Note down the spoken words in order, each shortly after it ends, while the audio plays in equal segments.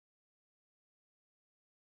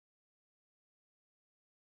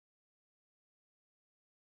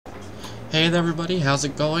Hey there everybody, how's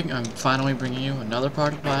it going? I'm finally bringing you another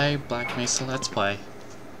part of my Black Mesa Let's Play.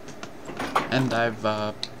 And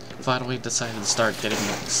I've finally decided to start getting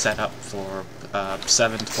set up for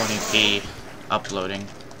 720p uploading.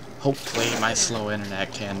 Hopefully my slow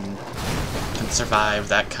internet can survive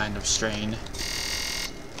that kind of strain.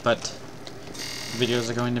 But videos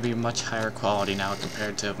are going to be much higher quality now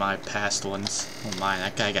compared to my past ones. Oh my,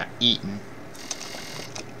 that guy got eaten.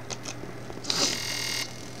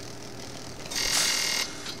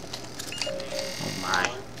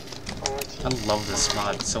 I love this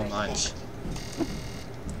mod so much.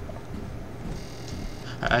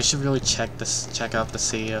 I should really check out to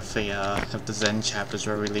see if the Zen chapters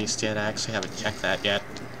were released yet. I actually haven't checked that yet.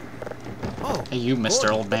 Oh, hey, you, Mr.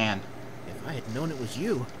 Old Man. If I had known it was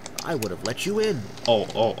you, I would have let you in. Oh,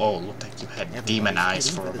 looked like you had demon eyes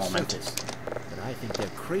for a moment. But I think they're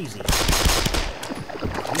crazy.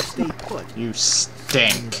 You stay put. You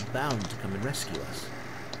stink. You're bound to come and rescue us.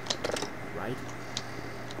 Right?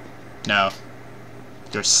 No.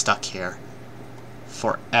 You're stuck here.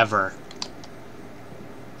 Forever.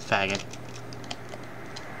 Faggot.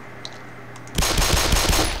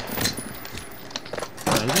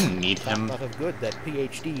 I didn't need him. Not of good that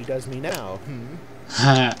PhD does me now,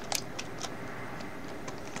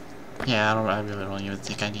 Yeah, I really don't even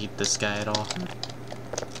think I need this guy at all.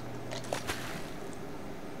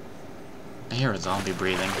 I hear a zombie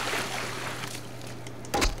breathing.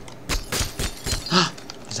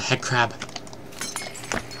 There's a head crab.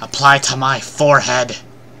 Apply to my forehead.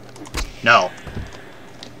 No.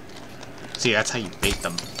 See, that's how you bait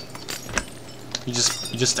them. You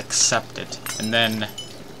just accept it, and then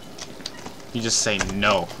you just say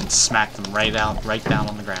no and smack them right down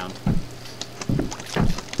on the ground.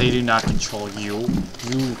 They do not control you.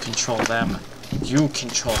 You control them. You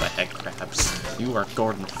control the head crabs. You are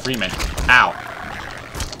Gordon Freeman. Ow.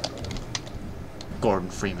 Gordon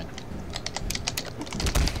Freeman.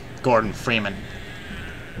 Gordon Freeman.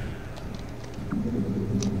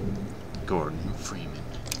 Gordon Freeman.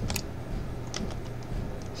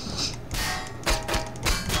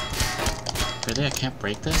 Really? I can't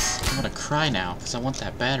break this? I'm gonna cry now, because I want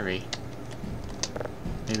that battery.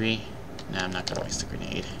 Maybe... Nah, I'm not gonna waste a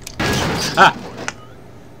grenade. Ah!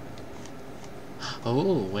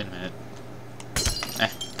 Oh, wait a minute.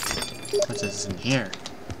 What's this in here?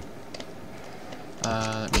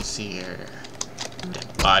 Let me see here. Dead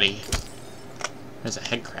body. There's a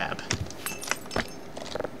head crab.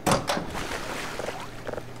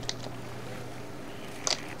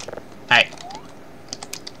 Hey.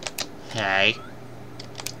 Hey.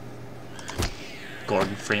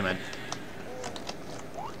 Gordon Freeman.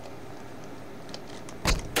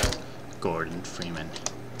 Gordon Freeman.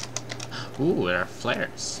 Ooh, there are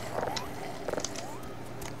flares.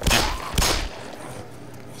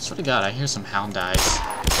 Swear to God, I hear some hound eyes.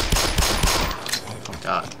 Oh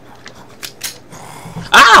God.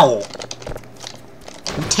 Ow!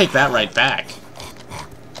 Take that right back.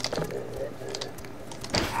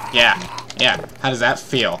 Yeah. How does that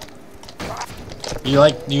feel? You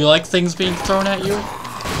like things being thrown at you?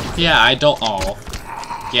 Yeah, I don't. Oh.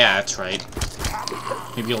 Yeah, that's right.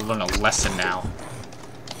 Maybe you'll learn a lesson now.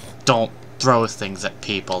 Don't throw things at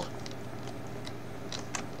people.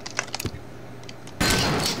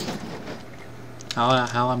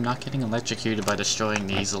 How I'm not getting electrocuted by destroying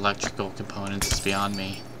these electrical components is beyond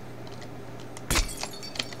me.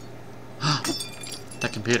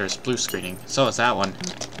 That computer's blue screening. So is that one.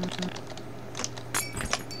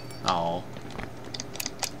 Oh.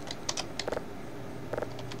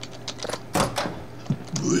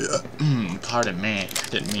 Pardon me.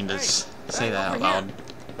 Didn't mean to say that out loud.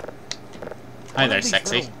 Hi there,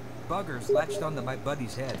 sexy. Buggers latched onto my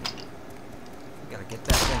buddy's head. Gotta get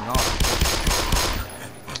that thing off.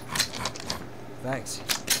 Thanks.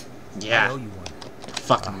 Yeah. I owe you one.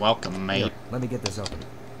 Fucking welcome, mate. Here, let me get this open.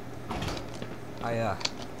 I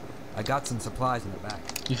got some supplies in the back.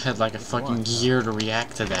 You had like a fucking year to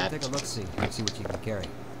react to that. Take a look, see what you can carry.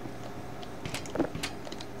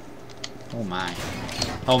 Oh my.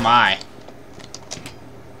 Oh my.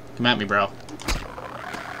 Come at me, bro.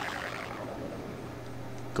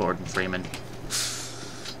 Gordon Freeman.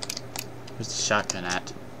 Where's the shotgun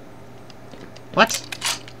at? What?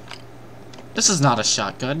 This is not a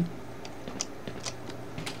shotgun.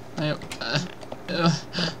 Ooh.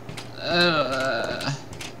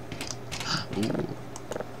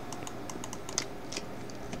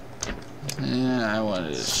 Yeah, I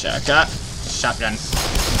wanted a shotgun. Shotgun.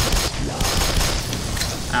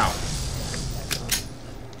 Ow.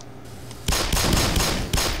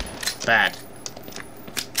 Bad.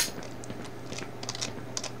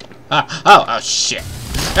 Ah, oh shit.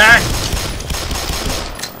 Ah!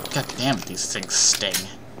 God damn it, these things sting.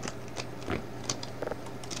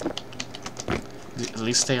 At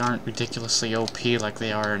least they aren't ridiculously OP like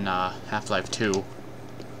they are in Half-Life 2.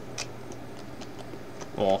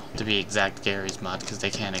 Well, to be exact, Gary's mod, because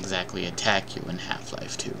they can't exactly attack you in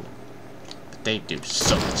Half-Life 2. But they do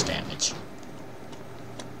so much damage.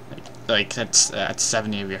 Like that's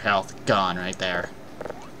 70 of your health gone right there.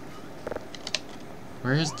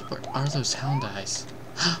 Where are those hound eyes?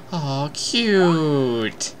 Oh,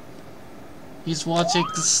 cute! He's watching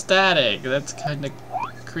the static. That's kind of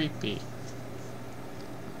creepy.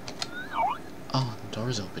 Oh, the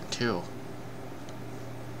door's open too.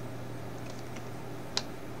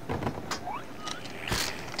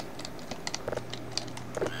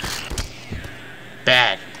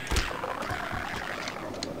 Bad.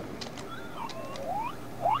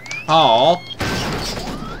 Oh.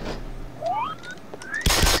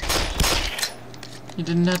 You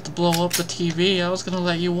didn't have to blow up the TV. I was gonna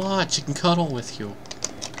let you watch and cuddle with you.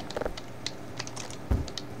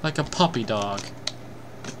 Like a puppy dog.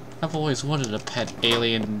 I've always wanted a pet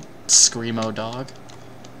alien screamo dog.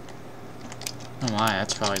 Oh my,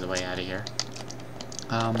 that's probably the way out of here.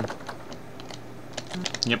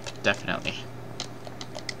 Yep, definitely.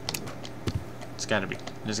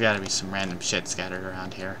 There's gotta be some random shit scattered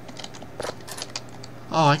around here.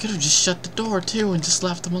 Oh, I could've just shut the door too and just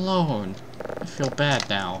left him alone. I feel bad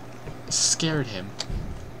now. I scared him.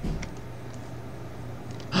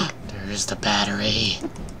 There's the battery.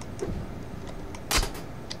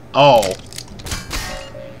 Oh.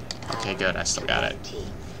 Okay, good. I still got it.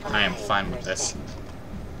 I am fine with this.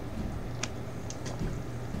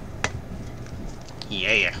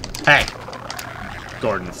 Yeah. Hey!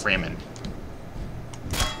 Gordon Freeman.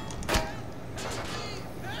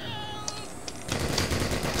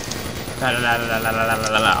 La la la la la la la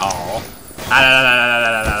la la. Oh. La la la la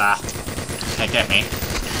la la la. Can't get me.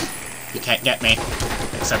 You can't get me.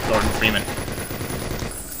 Except Gordon Freeman.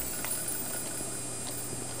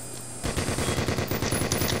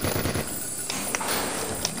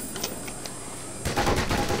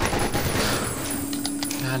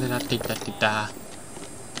 Da da da da da da.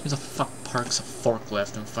 Who the fuck parks a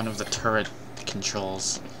forklift in front of the turret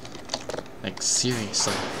controls? Like,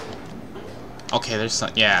 seriously. Okay, there's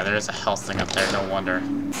some. Yeah, there's a health thing up there, no wonder.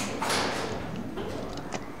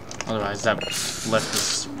 Otherwise, that lift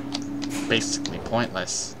is basically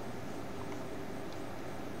pointless.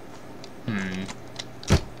 Oh,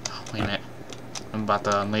 wait a minute. I'm about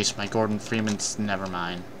to unleash my Gordon Freeman's. Never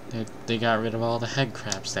mind. They got rid of all the head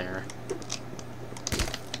crabs there.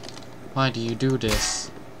 Why do you do this?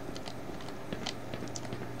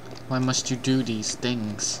 Why must you do these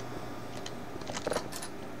things?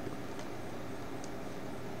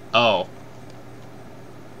 Oh.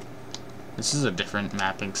 This is a different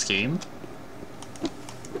mapping scheme.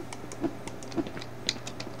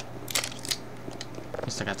 At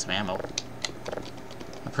least I got some ammo.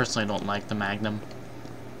 I personally don't like the Magnum.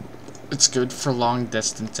 It's good for long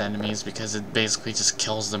distance enemies because it basically just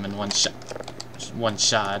kills them in one shot.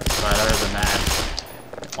 But other than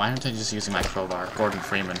that, why aren't I just using my crowbar? Gordon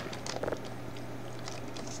Freeman.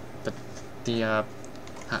 But the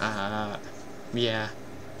yeah.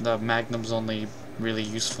 The Magnum's only really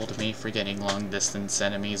useful to me for getting long-distance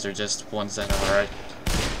enemies or just ones that are an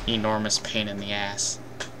enormous pain in the ass.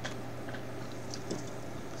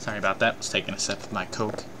 Sorry about that. I was taking a sip of my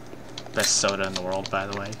Coke. Best soda in the world, by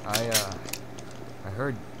the way. I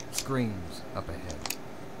heard screams up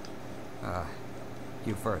ahead.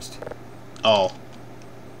 You first. Oh.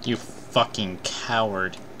 You fucking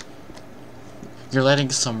coward. You're letting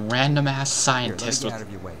some random-ass scientist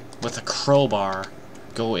with a crowbar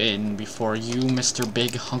go in before you, Mr.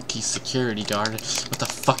 Big Hunky Security Guard, with a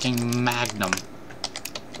fucking Magnum.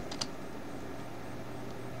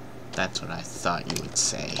 That's what I thought you would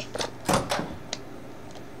say.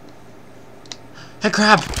 Hey,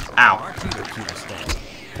 crab! Ow.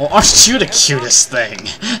 Well, aren't you the cutest thing?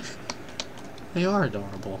 They are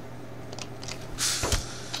adorable.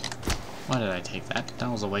 Why did I take that? That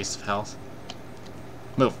was a waste of health.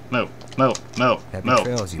 Move, move, move, move, Happy move,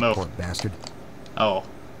 trails, you move. poor bastard. Oh.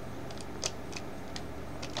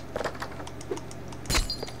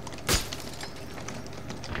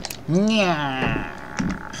 Yeah.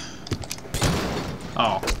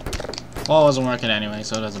 Oh. Well, it wasn't working anyway,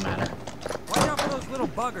 so it doesn't matter. Watch out for those little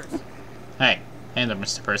buggers. Hey, hey there,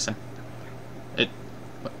 Mr. Person.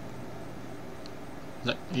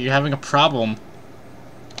 What? You're having a problem.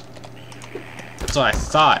 That's what I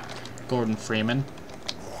thought, Gordon Freeman.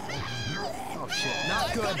 Oh shit,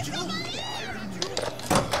 not good.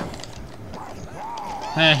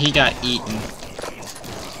 He got eaten.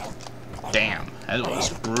 Damn. That was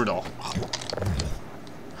brutal.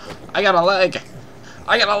 I got a leg!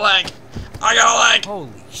 I got a leg! I got a leg! Holy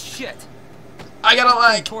shit! I got a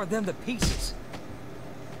I leg! tore them to pieces.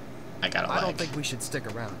 I got a leg. I don't think we should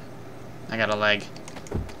stick around. I got a leg.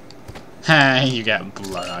 Ha, you got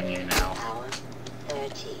blood on you now.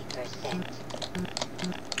 30%.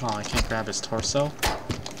 Oh, I can't grab his torso?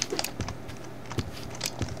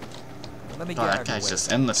 Let me Oh, get out that of your guy's way.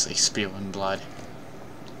 just endlessly spewing blood.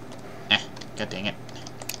 God dang it.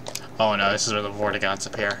 Oh no, this is where the Vortigots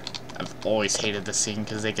appear. I've always hated this scene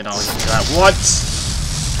because they can always do that. What?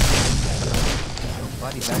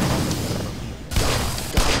 Buddy, back home.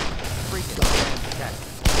 Freaking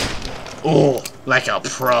Oh, like a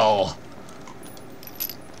pro.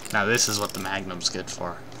 Now this is what the Magnum's good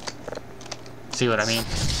for. See what I mean?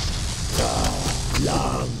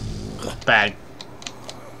 Bad.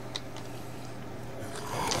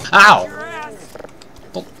 Ow!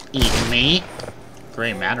 Don't eat me.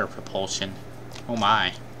 Gray matter propulsion. Oh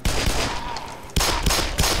my.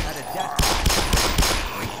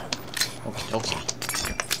 Okay, okay.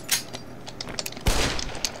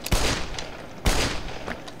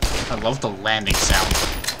 I love the landing sound.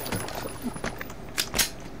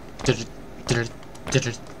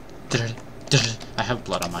 I have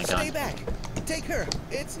blood on my gun. Stay back. Take her.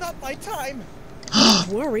 It's not my time. Don't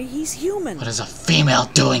worry, he's human. What is a female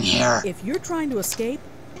doing here? If you're trying to escape,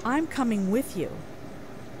 I'm coming with you.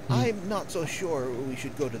 I'm not so sure we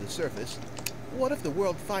should go to the surface. What if the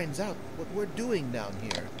world finds out what we're doing down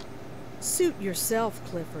here? Suit yourself,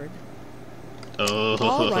 Clifford. Oh.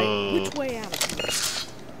 All right, which way out of here?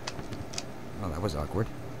 Oh, that was awkward.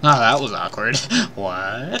 Oh, that was awkward.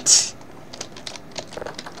 What?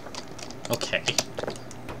 Okay.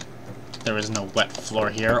 There is no wet floor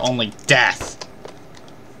here, only death.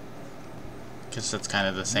 Guess that's kind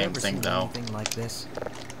of the same Never thing, seen though. anything like this.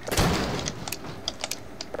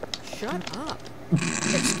 Shut up.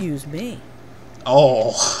 Excuse me.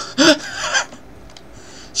 Oh.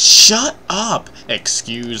 Shut up!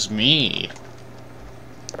 Excuse me.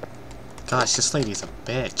 Gosh, this lady's a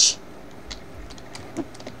bitch.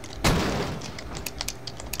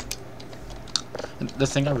 The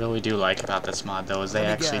thing I really do like about this mod, though, is they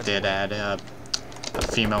actually did add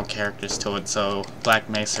female characters to it, so Black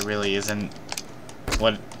Mesa really isn't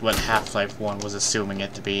what Half-Life 1 was assuming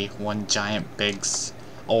it to be. One giant, big,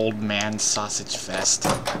 old man sausage fest.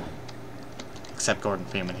 Except Gordon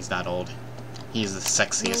Freeman, he's not old. He's the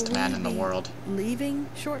sexiest man in the world. Leaving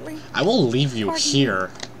shortly? I will leave you here.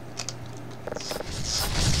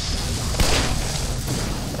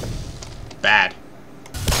 Bad.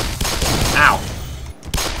 Ow.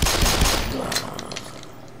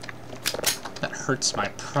 That hurts my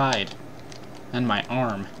pride. And my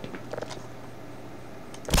arm.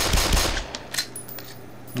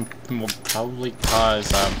 Will probably cause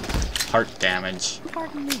heart damage.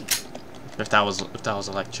 Pardon me. If that was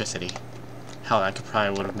electricity. Hell, that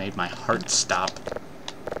probably would have made my heart stop.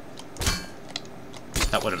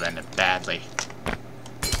 That would have ended badly.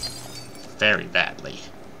 Very badly.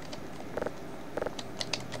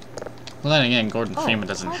 Well, then again, Gordon Freeman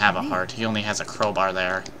doesn't have a heart. He only has a crowbar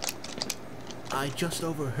there. I just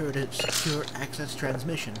overheard a secure access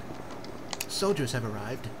transmission. Soldiers have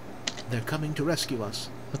arrived. They're coming to rescue us.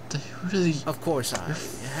 What the? Who do these? Of course, Your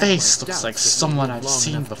face looks like someone I've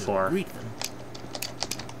seen before.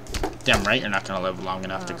 Damn right, you're not gonna live long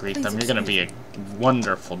enough to greet them. You're gonna be a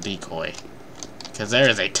wonderful decoy. Because there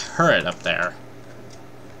is a turret up there.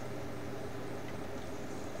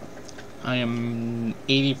 I am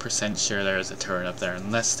 80% sure there is a turret up there,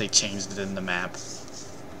 unless they changed it in the map.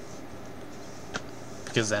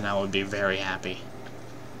 Because then I would be very happy.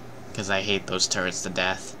 Because I hate those turrets to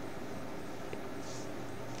death.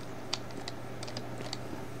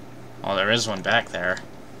 Oh, there is one back there.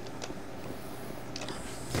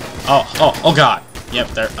 Oh god! Yep,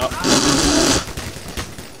 there. Oh.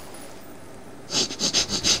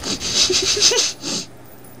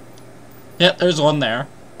 Yep, there's one there.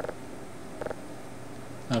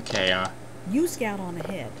 Okay, You scout on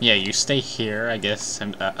ahead. yeah, you stay here, I guess,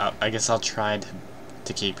 and I guess I'll try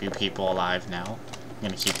to keep you people alive now. I'm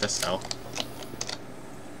gonna keep this, though.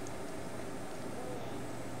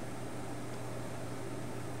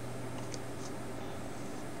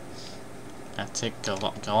 That's it, go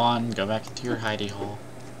on, go back into your hidey hole.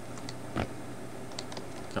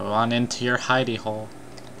 Go on into your hidey hole.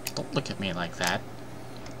 Don't look at me like that.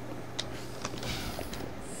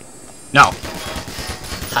 No!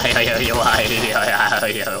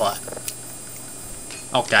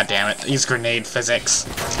 Oh, god damn it. These grenade physics.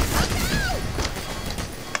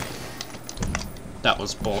 That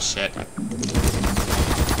was bullshit.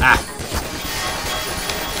 Ah!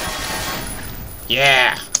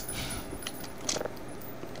 Yeah!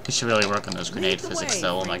 We should really work on those grenade Lead the physics way,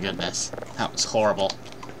 though, oh my Freeman. goodness. That was horrible.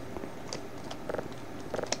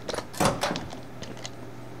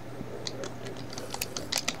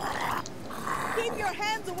 Keep your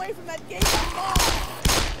hands away from that gaping maw!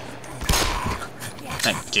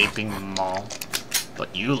 That gaping maw.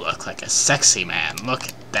 But you look like a sexy man. Look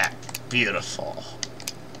at that. Beautiful.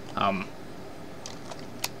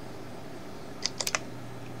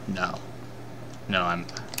 No. No,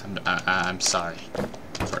 I'm sorry.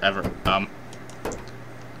 Forever.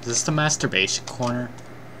 Is this the masturbation corner?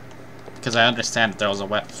 Because I understand that there was a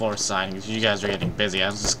wet floor sign because you guys are getting busy.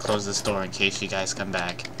 I'll just close this door in case you guys come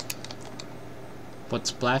back.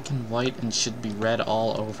 What's black and white and should be red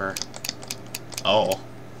all over? Oh.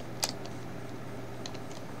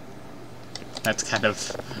 That's kind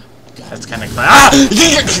of ah!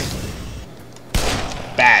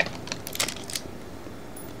 Bad.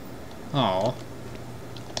 Oh.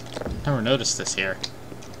 Never noticed this here.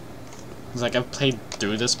 It's like I've played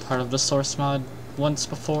through this part of the source mod once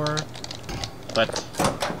before, but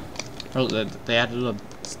they added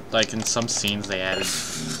like in some scenes they added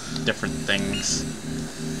different things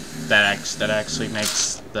that actually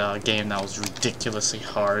makes the game that was ridiculously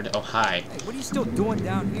hard. Oh hi. Hey, what are you still doing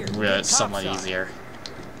down here? Somewhat easier.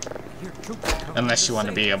 Unless you want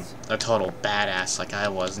to be a total badass like I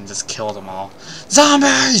was and just kill them all.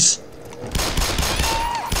 Zombies!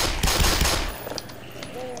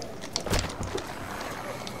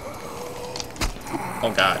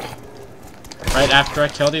 Oh god. Right after I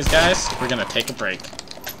kill these guys, we're gonna take a break.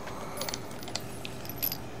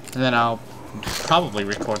 And then I'll probably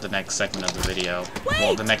record the next segment of the video.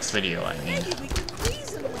 Well, the next video, I mean. Maybe we can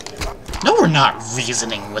reason with them. No, we're not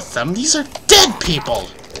reasoning with them. These are dead people!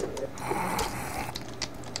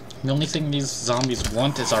 The only thing these zombies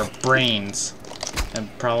want is our brains. And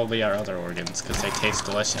probably our other organs, because they taste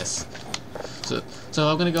delicious. So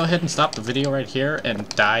I'm gonna go ahead and stop the video right here and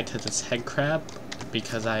die to this head crab,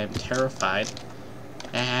 because I am terrified.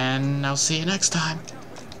 And I'll see you next time.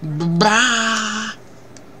 Bye!